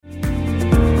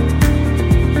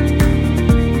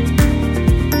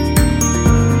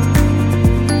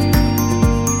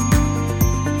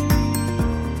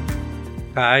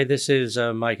Hi, this is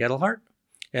Mike Edelhart,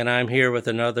 and I'm here with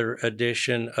another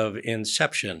edition of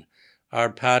Inception, our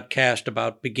podcast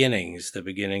about beginnings, the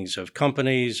beginnings of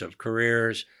companies, of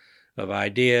careers, of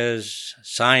ideas,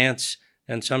 science,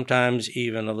 and sometimes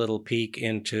even a little peek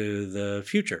into the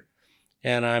future.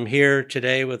 And I'm here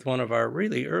today with one of our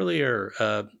really earlier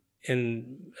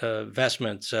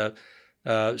investments, Søren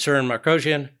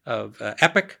Markosian of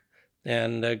Epic,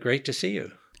 and great to see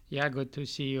you. Yeah, good to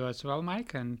see you as well,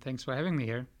 Mike, and thanks for having me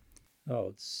here.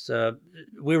 Oh,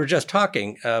 we were just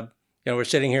talking. We're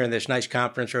sitting here in this nice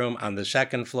conference room on the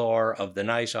second floor of the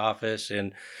nice office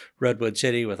in Redwood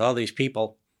City with all these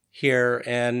people here.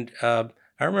 And I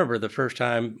remember the first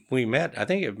time we met, I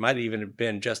think it might even have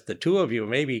been just the two of you,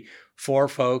 maybe four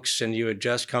folks, and you had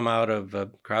just come out of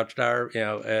CrowdStar,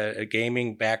 a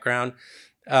gaming background.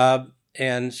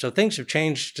 And so things have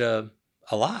changed a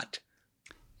lot.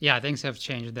 Yeah, things have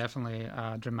changed definitely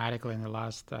dramatically in the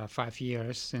last 5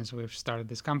 years since we've started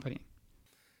this company.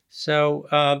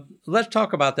 So let's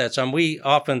talk about that some. We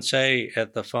often say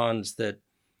at the funds that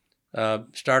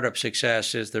startup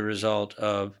success is the result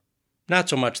of not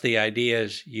so much the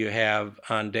ideas you have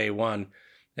on day one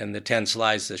and the 10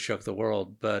 slides that shook the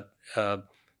world, but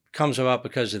comes about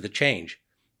because of the change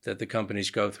that the companies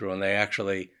go through, and they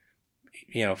actually,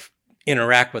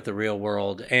 interact with the real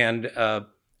world and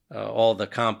all the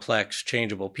complex,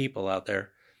 changeable people out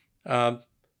there.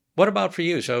 What about for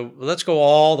you? So let's go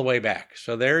all the way back.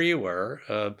 So there you were.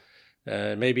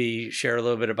 Maybe share a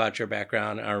little bit about your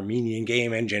background, Armenian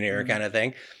game engineer kind of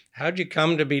thing. How'd you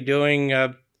come to be doing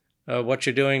what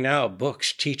you're doing now?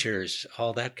 Books, teachers,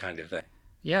 all that kind of thing.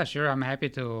 Yeah, sure. I'm happy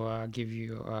to give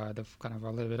you the kind of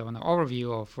a little bit of an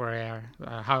overview of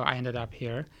how I ended up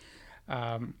here.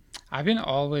 I've been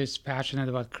always passionate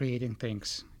about creating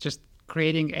things. Just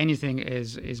creating anything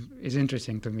is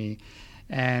interesting to me.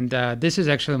 And this is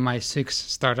actually my sixth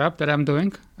startup that I'm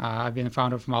doing. I've been a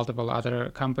founder of multiple other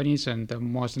companies, and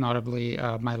most notably,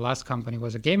 my last company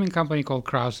was a gaming company called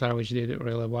CrowdStar, which did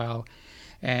really well.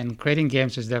 And creating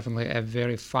games is definitely a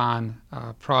very fun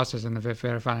process and a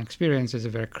very fun experience. It's a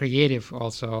very creative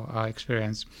also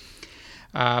experience.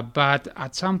 But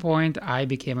at some point, I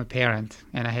became a parent,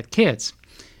 and I had kids.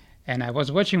 And I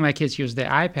was watching my kids use the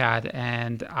iPad,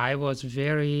 and I was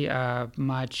very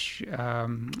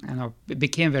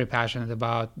became very passionate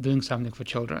about doing something for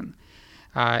children.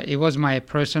 It was my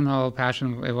personal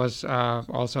passion. It was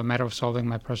also a matter of solving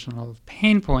my personal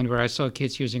pain point, where I saw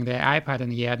kids using the iPad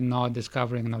and yet not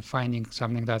discovering, not finding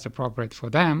something that's appropriate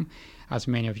for them. As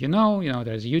many of you know,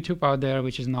 there's YouTube out there,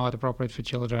 which is not appropriate for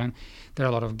children. There are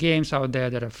a lot of games out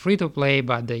there that are free to play,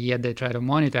 but yet they try to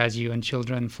monetize you, and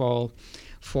children fall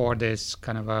for this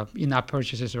kind of in-app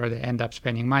purchases where they end up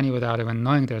spending money without even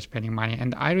knowing they're spending money.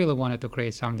 And I really wanted to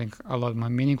create something a lot more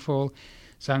meaningful,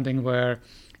 something where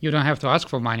you don't have to ask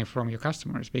for money from your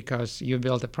customers, because you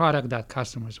build a product that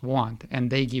customers want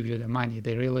and they give you the money.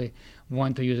 They really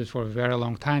want to use it for a very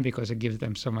long time because it gives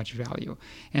them so much value.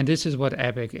 And this is what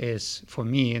Epic is for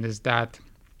me. It is that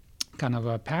kind of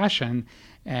a passion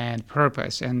and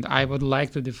purpose. And I would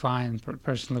like to define,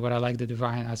 personally, what I like to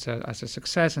define as a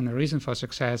success, and the reason for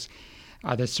success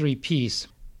are the three P's: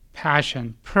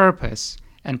 passion, purpose,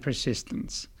 and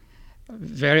persistence.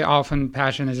 Very often,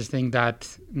 passion is a thing that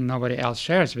nobody else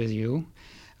shares with you.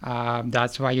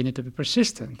 That's why you need to be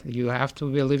persistent. You have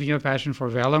to be living your passion for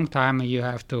a very long time, and you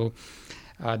have to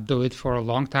do it for a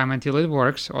long time until it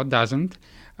works or doesn't.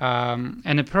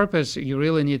 And the purpose, you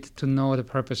really need to know the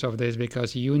purpose of this,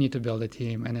 because you need to build a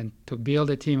team. And then to build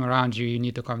a team around you, you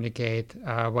need to communicate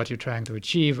what you're trying to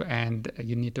achieve, and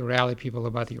you need to rally people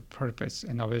about your purpose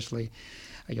and obviously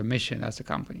your mission as a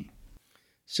company.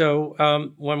 So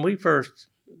when we first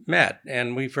met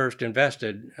and we first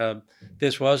invested,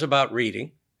 this was about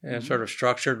reading, sort of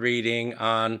structured reading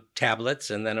on tablets,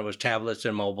 and then it was tablets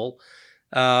and mobile.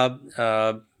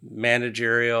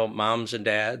 Managerial moms and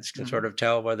dads can sort of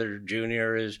tell whether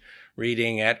junior is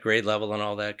reading at grade level and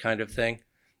all that kind of thing.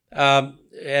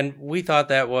 And we thought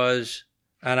that was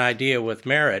an idea with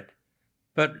merit.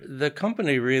 But the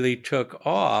company really took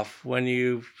off when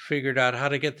you figured out how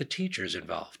to get the teachers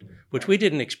involved, which we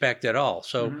didn't expect at all.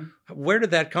 So where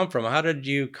did that come from? How did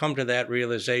you come to that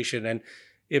realization? And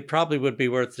it probably would be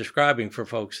worth describing for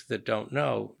folks that don't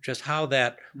know just how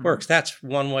that works. That's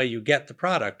one way you get the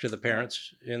product to the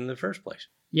parents in the first place.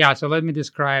 Yeah, so let me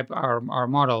describe our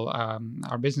model,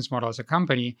 our business model as a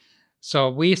company.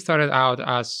 So we started out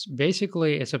as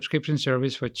basically a subscription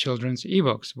service for children's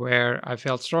ebooks, where I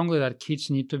felt strongly that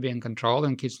kids need to be in control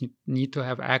and kids need to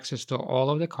have access to all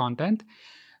of the content.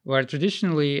 where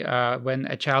traditionally, when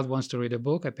a child wants to read a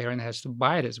book, a parent has to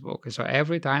buy this book. And so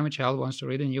every time a child wants to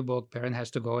read a new book, parent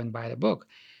has to go and buy the book.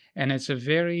 And it's a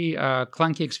very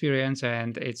clunky experience,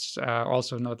 and it's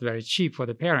also not very cheap for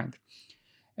the parent.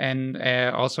 And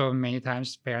also many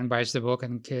times parent buys the book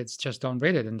and kids just don't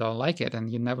read it and don't like it,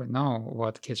 and you never know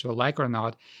what kids will like or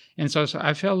not. And so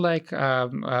I felt like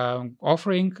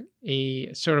offering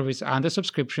a service under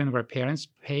subscription where parents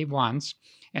pay once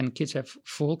and kids have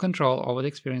full control over the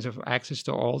experience of access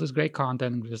to all this great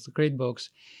content, just great books.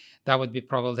 That would be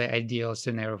probably the ideal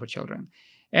scenario for children.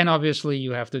 And obviously,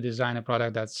 you have to design a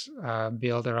product that's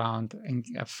built around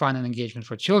fun and engagement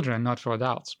for children, not for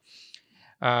adults.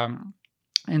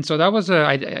 And so that was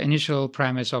the initial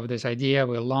premise of this idea.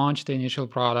 We launched the initial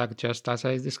product just as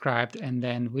I described, and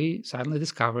then we suddenly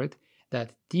discovered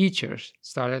that teachers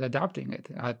started adopting it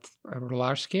at a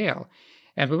large scale.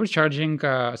 And we were charging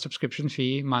a subscription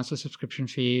fee, monthly subscription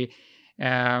fee,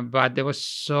 but there was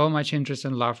so much interest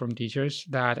and love from teachers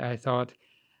that I thought,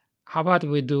 how about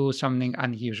we do something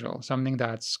unusual, something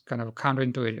that's kind of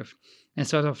counterintuitive?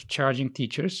 Instead of charging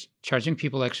teachers, charging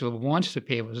people who actually want to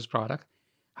pay for this product,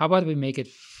 how about we make it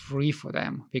free for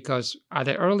them? Because at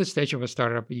the early stage of a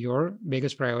startup, your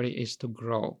biggest priority is to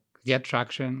grow, get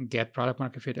traction, get product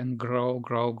market fit, and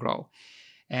grow.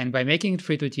 And by making it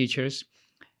free to teachers,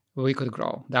 we could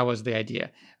grow. That was the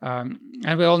idea. And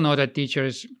we all know that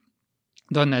teachers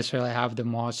don't necessarily have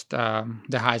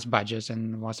the highest budgets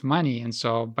and most money. And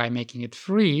so by making it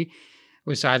free,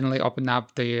 we suddenly open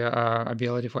up the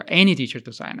ability for any teacher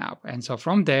to sign up. And so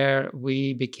from there,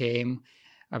 we became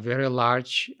a very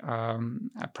large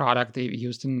product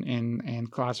used in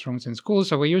classrooms and schools.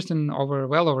 So we're used in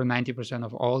well over 90%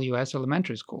 of all US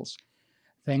elementary schools,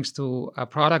 thanks to a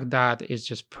product that is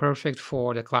just perfect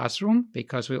for the classroom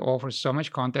because we offer so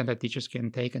much content that teachers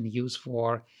can take and use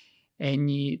for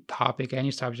any topic, any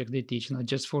subject they teach, not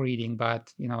just for reading,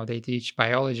 but they teach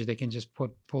biology, they can just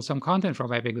pull some content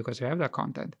from Epic because we have that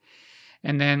content.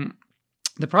 And then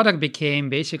the product became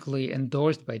basically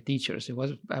endorsed by teachers. It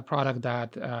was a product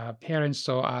that parents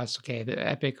saw as, okay, the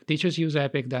Epic, teachers use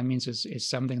Epic, that means it's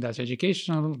something that's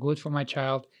educational, good for my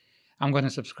child. I'm going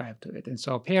to subscribe to it. And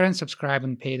so parents subscribe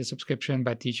and pay the subscription,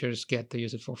 but teachers get to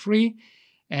use it for free.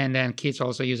 And then kids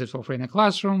also use it for free in the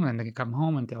classroom, and they can come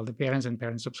home and tell the parents, and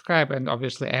parents subscribe. And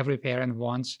obviously, every parent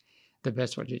wants the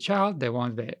best for their child. They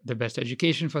want the best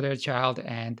education for their child,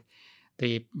 and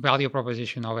the value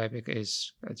proposition of Epic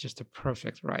is just a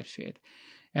perfect right fit.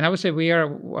 And I would say we are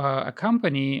a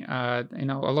company, a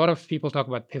lot of people talk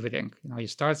about pivoting. You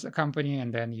start a company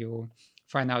and then you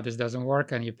find out this doesn't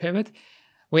work and you pivot.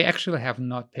 We actually have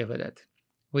not pivoted.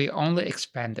 We only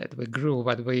expanded. We grew,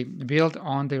 but we built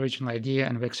on the original idea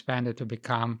and we expanded to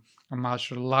become a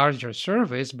much larger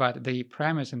service, but the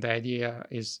premise and the idea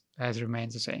has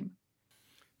remained the same.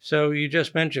 So you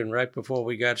just mentioned right before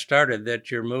we got started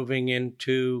that you're moving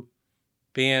into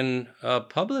being a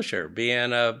publisher,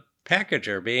 being a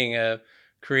packager, being a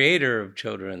creator of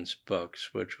children's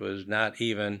books, which was not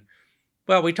even,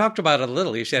 well, we talked about it a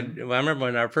little. You said, I remember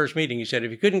in our first meeting, you said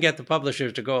if you couldn't get the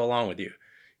publishers to go along with you,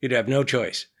 you'd have no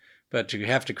choice but to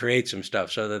have to create some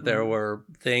stuff so that there were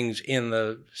things in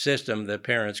the system that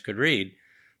parents could read.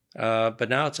 But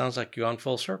now it sounds like you're on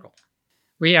full circle.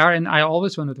 We are, and I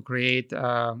always wanted to create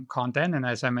content. And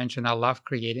as I mentioned, I love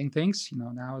creating things.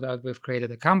 Now that we've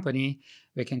created a company,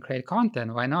 we can create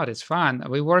content. Why not? It's fun.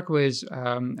 We work with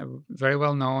very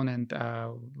well-known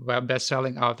and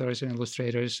best-selling authors and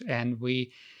illustrators, and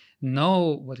we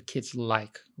know what kids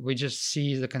like. We just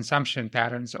see the consumption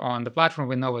patterns on the platform.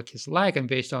 We know what kids like, and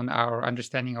based on our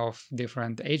understanding of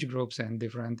different age groups and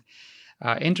different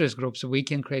interest groups, we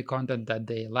can create content that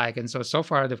they like. And so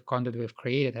far, the content we've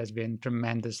created has been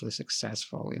tremendously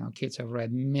successful. Kids have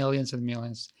read millions and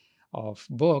millions of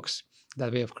books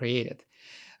that we have created.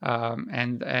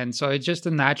 And so it's just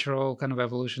a natural kind of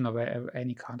evolution of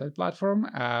any content platform.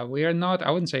 We are not,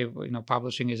 I wouldn't say,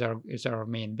 publishing is our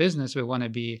main business. We want to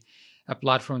be a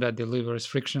platform that delivers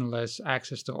frictionless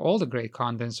access to all the great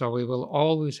content. So we will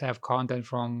always have content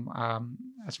from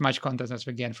as much content as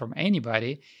we get from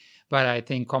anybody. But I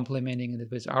think complementing it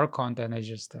with our content is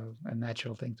just a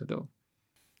natural thing to do.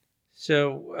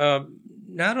 So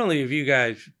not only have you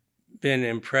guys been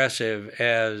impressive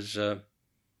as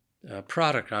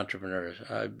product entrepreneurs,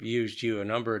 I've used you a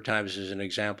number of times as an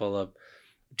example of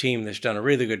a team that's done a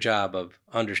really good job of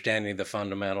understanding the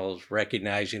fundamentals,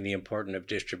 recognizing the importance of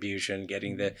distribution,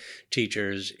 getting the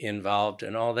teachers involved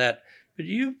and all that. But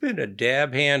you've been a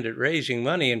dab hand at raising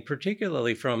money, and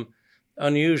particularly from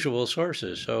unusual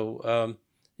sources. So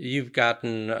you've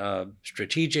gotten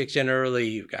strategics in early,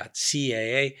 you've got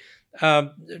CAA.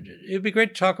 It'd be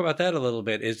great to talk about that a little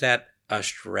bit. Is that a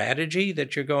strategy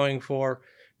that you're going for,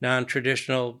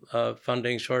 non-traditional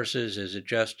funding sources? Is it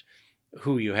just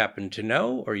who you happen to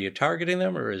know, or are you targeting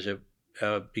them, or is it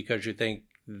because you think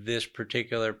this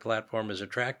particular platform is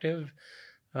attractive?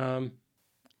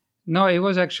 No, it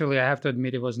was actually, I have to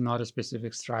admit, it was not a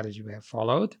specific strategy we have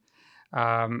followed.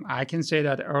 I can say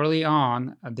that early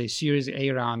on, the Series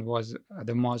A round was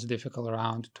the most difficult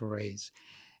round to raise.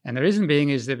 And the reason being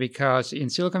is that because in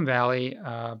Silicon Valley,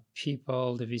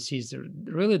 people, the VCs,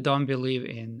 really don't believe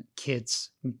in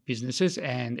kids businesses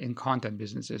and in content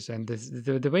businesses. And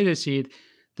the way they see it,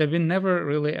 they've been never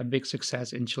really a big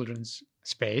success in children's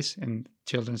space, in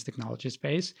children's technology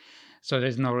space. So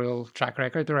there's no real track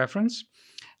record to reference.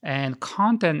 And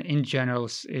content in general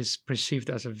is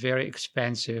perceived as a very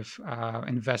expensive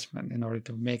investment in order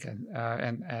to make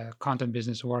a content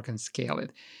business work and scale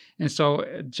it. And so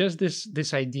just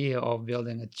this idea of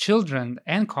building a children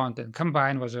and content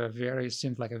combined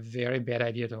seemed like a very bad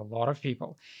idea to a lot of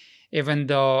people. Even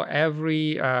though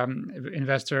every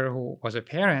investor who was a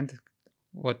parent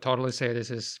would totally say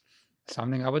this is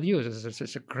something I would use.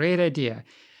 It's a great idea.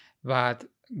 But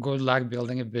good luck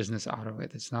building a business out of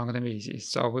it. It's not going to be easy.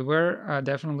 So we were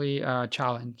definitely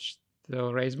challenged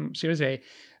to raise Series A.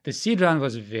 The seed round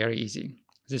was very easy.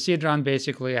 The seed round,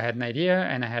 basically, I had an idea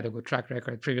and I had a good track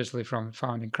record previously from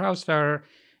founding Crowdstar.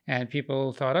 And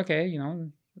people thought, okay,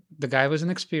 the guy was an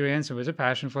experience, there was a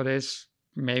passion for this.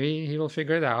 Maybe he will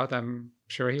figure it out. I'm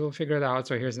sure he will figure it out.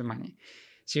 So here's the money.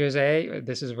 Series A,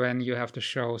 this is when you have to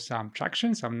show some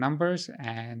traction, some numbers,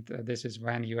 and this is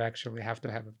when you actually have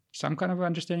to have some kind of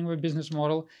understanding of a business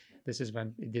model. This is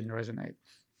when it didn't resonate.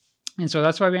 And so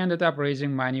that's why we ended up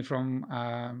raising money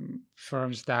from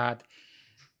firms that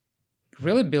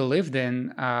really believed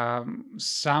in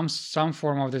some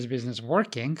form of this business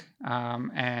working.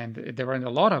 And there weren't a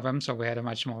lot of them, so we had a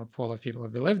much smaller pool of people who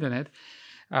believed in it.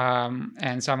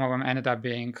 And some of them ended up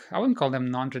being, I wouldn't call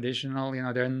them non-traditional.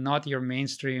 They're not your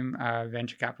mainstream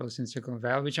venture capitalists in Silicon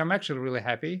Valley, which I'm actually really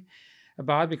happy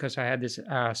about, because I had this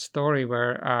story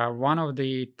where one of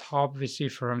the top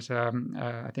VC firms,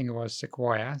 I think it was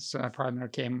Sequoia's partner,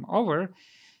 came over.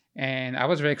 And I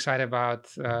was very excited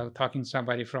about talking to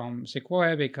somebody from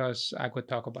Sequoia, because I could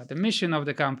talk about the mission of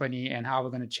the company and how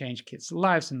we're going to change kids'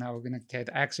 lives and how we're going to get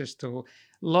access to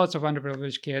lots of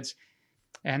underprivileged kids.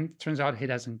 And turns out he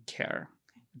doesn't care.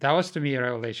 That was, to me, a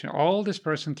revelation. All this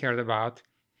person cared about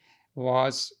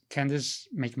was, can this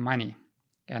make money?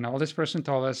 And all this person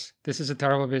told us, this is a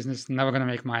terrible business, never going to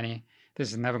make money.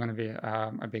 This is never going to be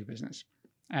a big business.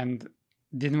 And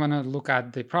didn't want to look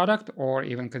at the product or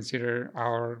even consider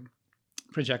our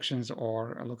projections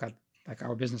or look at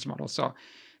our business model. So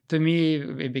to me,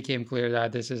 it became clear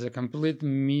that this is a complete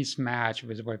mismatch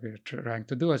with what we're trying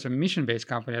to do as a mission-based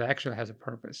company that actually has a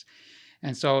purpose.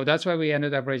 And so that's why we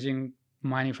ended up raising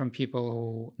money from people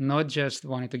who not just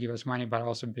wanted to give us money, but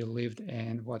also believed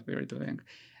in what we were doing.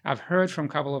 I've heard from a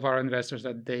couple of our investors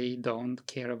that they don't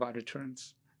care about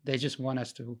returns. They just want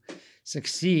us to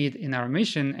succeed in our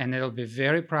mission, and they'll be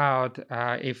very proud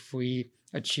if we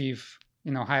achieve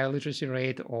higher literacy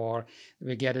rate, or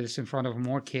we get this in front of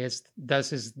more kids.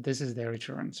 This is their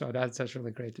return. So that's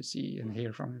really great to see and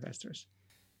hear from investors.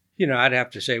 I'd have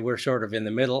to say we're sort of in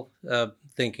the middle,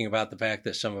 thinking about the fact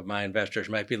that some of my investors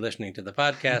might be listening to the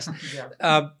podcast.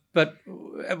 Yeah. But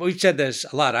we've said this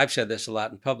a lot. I've said this a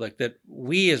lot in public, that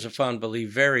we as a fund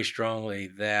believe very strongly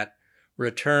that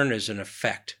return is an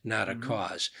effect, not a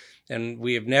cause. And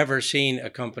we have never seen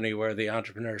a company where the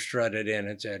entrepreneur strutted in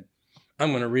and said,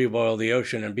 I'm going to reboil the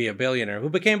ocean and be a billionaire, who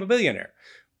became a billionaire.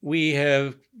 We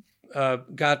have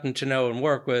gotten to know and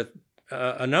work with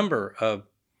a number of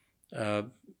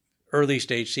early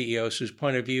stage CEOs whose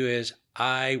point of view is,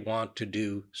 I want to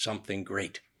do something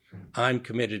great. I'm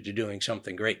committed to doing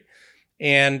something great.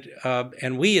 And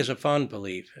we as a fund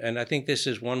believe, and I think this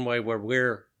is one way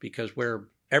where because we're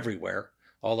everywhere,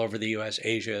 all over the US,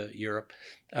 Asia, Europe,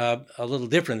 a little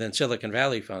different than Silicon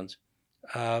Valley funds.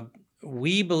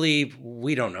 We believe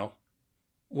we don't know.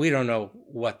 We don't know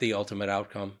what the ultimate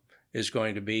outcome is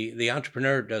going to be. The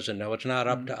entrepreneur doesn't know. It's not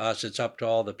up to us. It's up to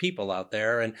all the people out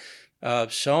there. And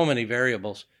so many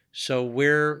variables. So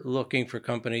we're looking for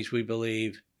companies we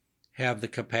believe have the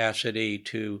capacity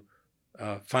to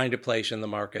find a place in the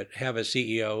market, have a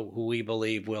CEO who we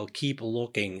believe will keep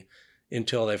looking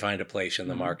until they find a place in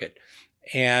the market.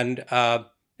 And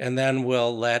then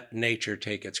we'll let nature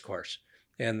take its course.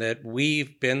 And that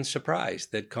we've been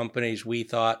surprised that companies we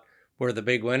thought were the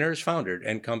big winners foundered,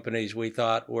 and companies we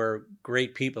thought were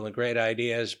great people and great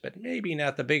ideas, but maybe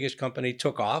not the biggest company,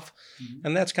 took off.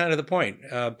 And that's kind of the point.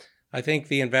 I think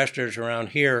the investors around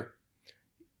here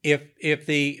if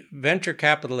the venture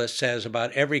capitalist says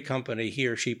about every company he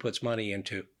or she puts money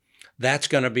into, that's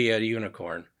going to be a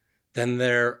unicorn, then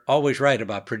they're always right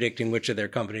about predicting which of their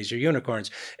companies are unicorns.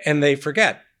 And they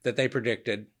forget that they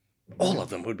predicted all of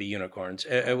them would be unicorns.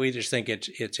 We just think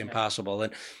it's impossible.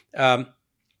 And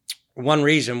one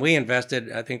reason we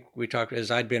invested, I think we talked,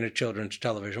 is I'd been at Children's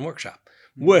Television Workshop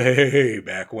way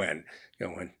back when,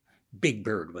 when Big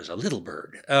Bird was a little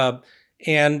bird,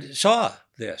 and saw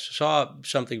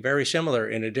something very similar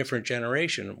in a different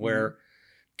generation where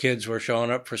kids were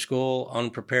showing up for school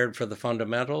unprepared for the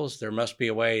fundamentals. There must be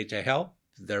a way to help.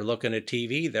 They're looking at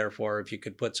TV. Therefore, if you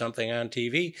could put something on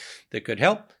TV that could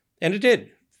help, and it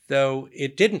did, though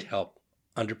it didn't help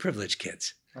underprivileged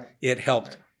kids. Right. It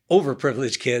helped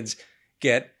overprivileged kids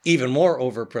get even more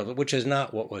overprivileged, which is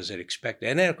not what was expected.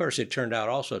 And then, of course, it turned out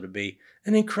also to be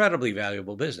an incredibly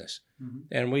valuable business.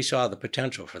 And we saw the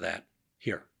potential for that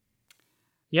here.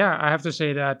 Yeah, I have to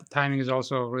say that timing is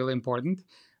also really important.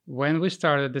 When we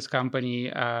started this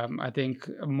company, I think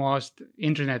most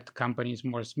internet companies,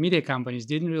 most media companies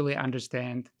didn't really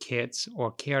understand kids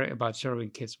or care about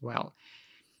serving kids well.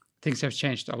 Things have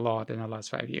changed a lot in the last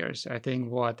 5 years. I think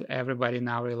what everybody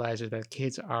now realizes that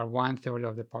kids are 1/3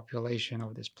 of the population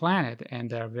of this planet, and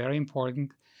they're very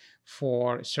important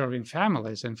for serving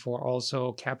families and for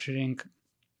also capturing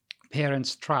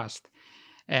parents' trust.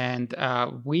 And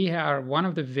we are one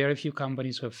of the very few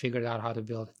companies who have figured out how to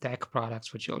build tech products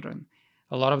for children.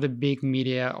 A lot of the big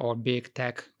media or big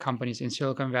tech companies in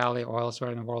Silicon Valley or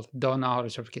elsewhere in the world don't know how to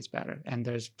serve kids better. And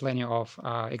there's plenty of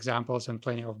examples and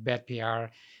plenty of bad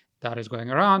PR that is going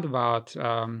around about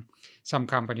some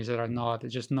companies that are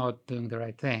just not doing the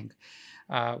right thing.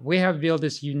 We have built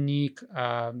this unique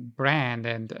brand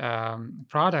and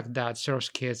product that serves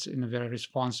kids in a very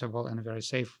responsible and a very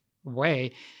safe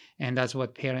way. And that's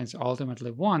what parents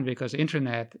ultimately want, because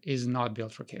internet is not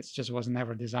built for kids. It just was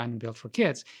never designed and built for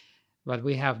kids. But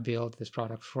we have built this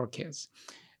product for kids.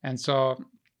 And so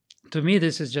to me,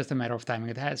 this is just a matter of timing.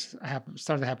 It has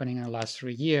started happening in the last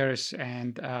 3 years.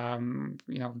 And,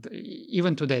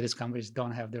 even today, these companies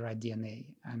don't have the right DNA,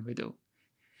 and we do.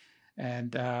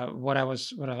 And what I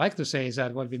like to say is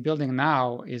that what we're building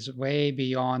now is way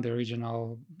beyond the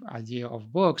original idea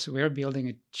of books. We're building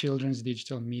a children's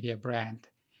digital media brand,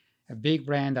 a big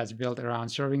brand that's built around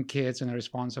serving kids in a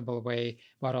responsible way,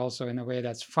 but also in a way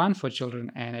that's fun for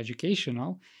children and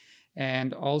educational,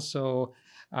 and also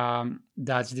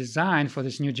that's designed for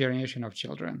this new generation of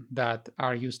children that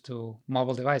are used to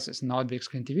mobile devices, not big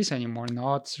screen TVs anymore,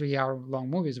 not 3-hour-long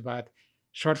movies, but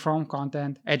short-form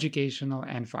content, educational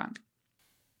and fun.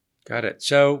 Got it.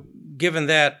 So given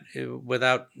that,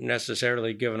 without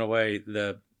necessarily giving away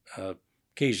the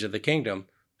keys to the kingdom,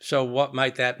 so what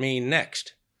might that mean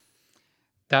next?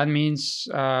 That means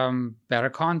better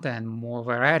content, more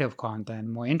variety of content,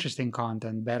 more interesting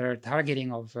content, better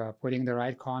targeting of putting the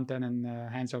right content in the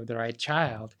hands of the right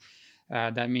child.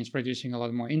 That means producing a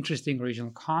lot more interesting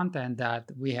original content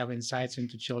that we have insights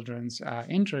into children's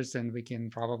interests, and we can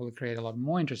probably create a lot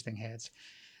more interesting hits.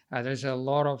 There's a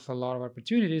lot of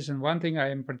opportunities, and one thing I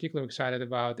am particularly excited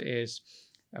about is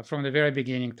from the very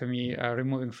beginning, to me,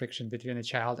 removing friction between the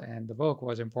child and the book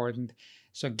was important.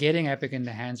 So getting Epic in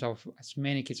the hands of as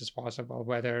many kids as possible,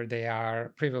 whether they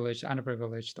are privileged,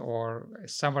 underprivileged, or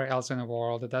somewhere else in the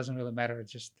world, it doesn't really matter.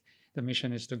 It's just the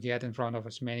mission is to get in front of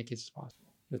as many kids as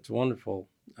possible. It's wonderful.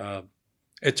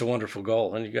 It's a wonderful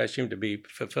goal, and you guys seem to be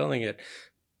fulfilling it.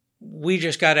 We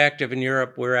just got active in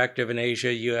Europe. We're active in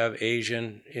Asia. You have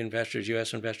Asian investors,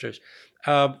 U.S. investors.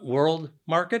 World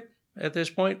market at this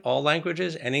point? All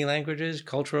languages, any languages,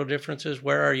 cultural differences?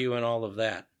 Where are you in all of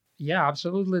that? Yeah,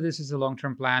 absolutely. This is the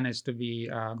long-term plan, is to be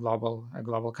a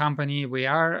global company. We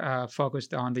are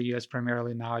focused on the U.S.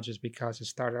 primarily now, just because a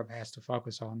startup has to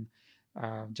focus on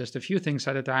just a few things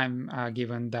at a time,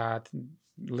 given that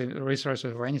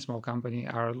resources for any small company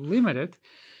are limited.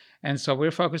 And so we're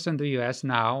focused on the U.S.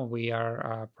 now. We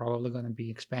are probably going to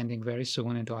be expanding very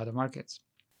soon into other markets.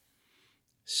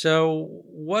 So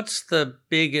what's the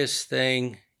biggest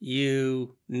thing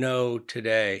you know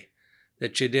today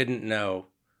that you didn't know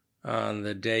on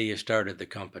the day you started the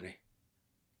company?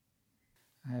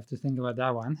 I have to think about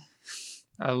that one.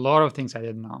 A lot of things I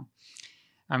didn't know.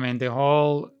 I mean, the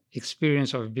whole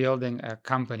experience of building a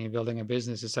company, building a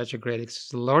business is such a great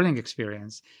learning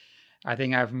experience. I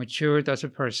think I've matured as a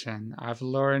person. I've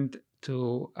learned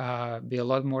to be a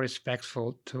lot more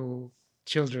respectful to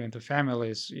children, to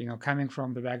families. Coming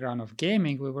from the background of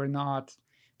gaming, we were not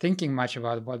thinking much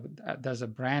about what does a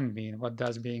brand mean, what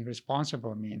does being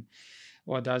responsible mean.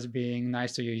 what does being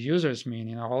nice to your users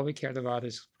mean? All we cared about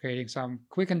is creating some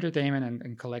quick entertainment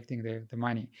and collecting the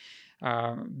money.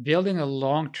 Building a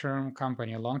long-term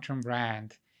company, a long-term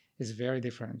brand is very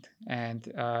different. And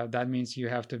that means you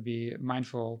have to be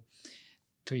mindful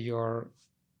to your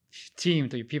team,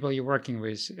 to the people you're working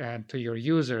with, and to your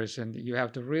users, and you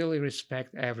have to really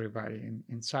respect everybody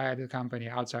inside the company,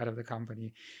 outside of the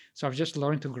company. So I've just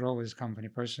learned to grow with this company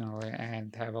personally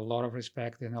and have a lot of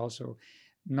respect, and also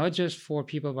not just for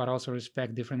people, but also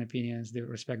respect different opinions, they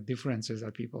respect differences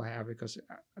that people have, because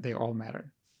they all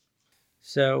matter.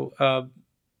 So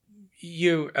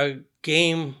you're a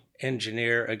game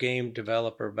engineer, a game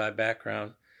developer by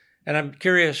background, and I'm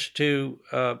curious to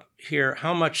hear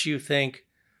how much you think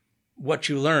what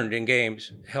you learned in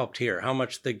games helped here, how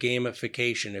much the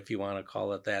gamification, if you want to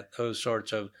call it that, those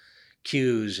sorts of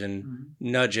cues and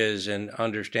nudges and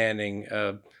understanding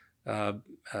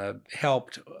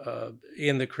helped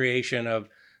in the creation of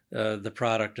the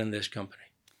product in this company.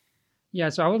 Yeah,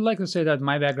 so I would like to say that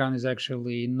my background is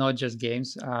actually not just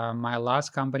games. My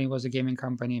last company was a gaming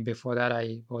company. Before that,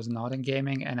 I was not in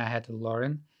gaming, and I had to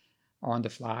learn on the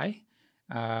fly.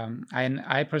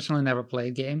 I personally never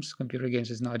played games. Computer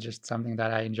games is not just something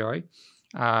that I enjoy,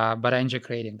 but I enjoy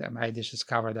creating them. I just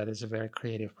discovered that it's a very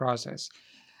creative process.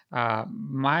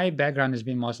 My background has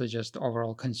been mostly just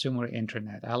overall consumer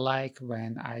internet. I like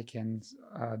when I can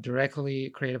directly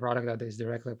create a product that is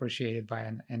directly appreciated by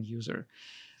an end user.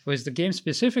 With the game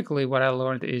specifically, what I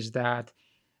learned is that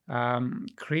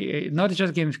not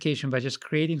just gamification, but just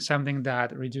creating something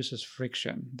that reduces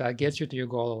friction, that gets you to your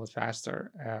goal a lot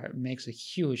faster, makes a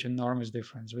huge, enormous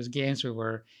difference. With games, we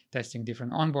were testing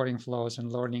different onboarding flows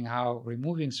and learning how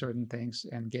removing certain things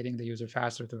and getting the user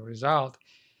faster to a result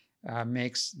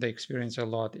makes the experience a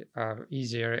lot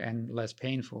easier and less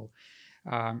painful.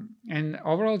 And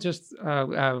overall, just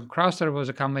Crowdster was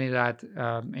a company that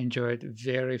enjoyed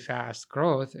very fast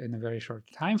growth in a very short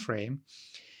time frame,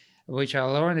 which I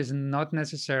learned is not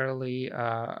necessarily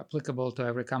applicable to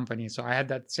every company. So I had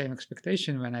that same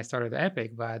expectation when I started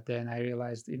Epic, but then I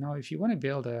realized, if you want to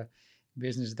build a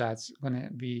business that's going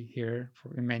to be here for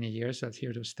many years, that's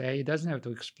here to stay, it doesn't have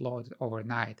to explode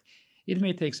overnight. It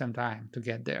may take some time to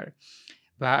get there.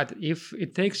 But if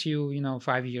it takes you,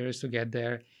 5 years to get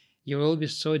there, you will be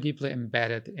so deeply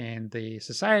embedded in the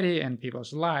society and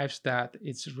people's lives that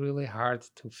it's really hard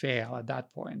to fail at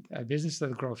that point. A business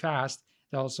that grows fast,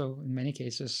 they also, in many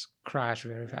cases, crash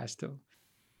very fast too.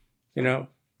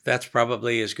 That's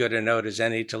probably as good a note as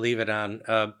any to leave it on.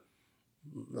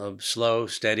 Slow,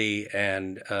 steady,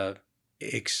 and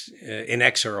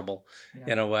inexorable,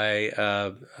 in a way.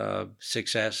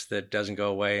 Success that doesn't go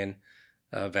away, and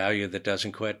value that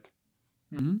doesn't quit.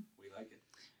 Mm-hmm. We like it.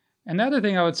 Another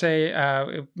thing I would say,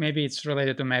 maybe it's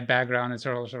related to my background. It's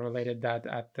also related that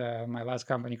at my last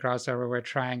company, Crowdster, we were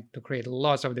trying to create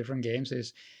lots of different games.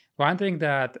 Is one thing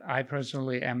that I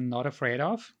personally am not afraid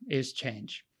of is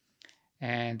change.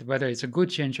 And whether it's a good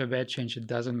change or bad change, it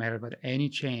doesn't matter. But any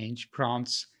change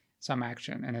prompts some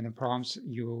action, and then it prompts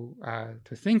you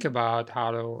to think about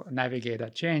how to navigate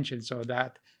that change. And so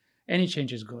that any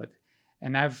change is good.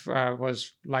 And I've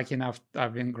was lucky enough,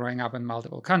 I've been growing up in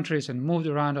multiple countries and moved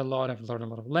around a lot. I've learned a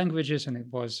lot of languages, and it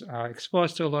was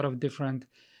exposed to a lot of different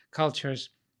cultures.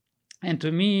 And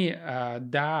to me,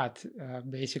 that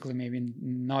basically made me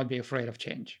not be afraid of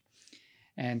change.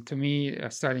 And to me,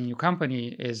 starting a new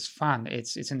company is fun.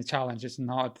 It's a challenge. It's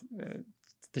not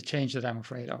the change that I'm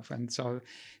afraid of. And so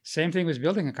same thing with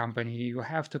building a company. You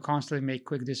have to constantly make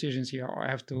quick decisions. You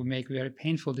have to make very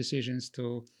painful decisions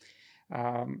to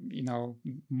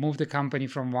move the company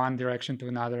from one direction to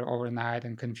another overnight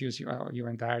and confuse your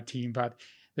entire team. But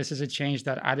this is a change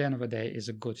that at the end of the day is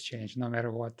a good change, no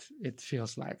matter what it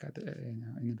feels like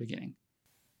in the beginning.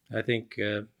 I think,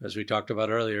 as we talked about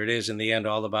earlier, it is in the end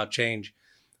all about change.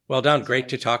 Well done. Great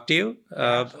to talk to you.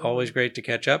 Always great to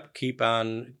catch up. Keep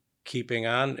on keeping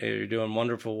on. You're doing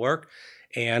wonderful work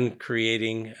and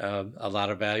creating a lot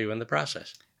of value in the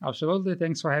process. Absolutely.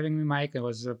 Thanks for having me, Mike. It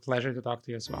was a pleasure to talk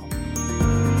to you as well.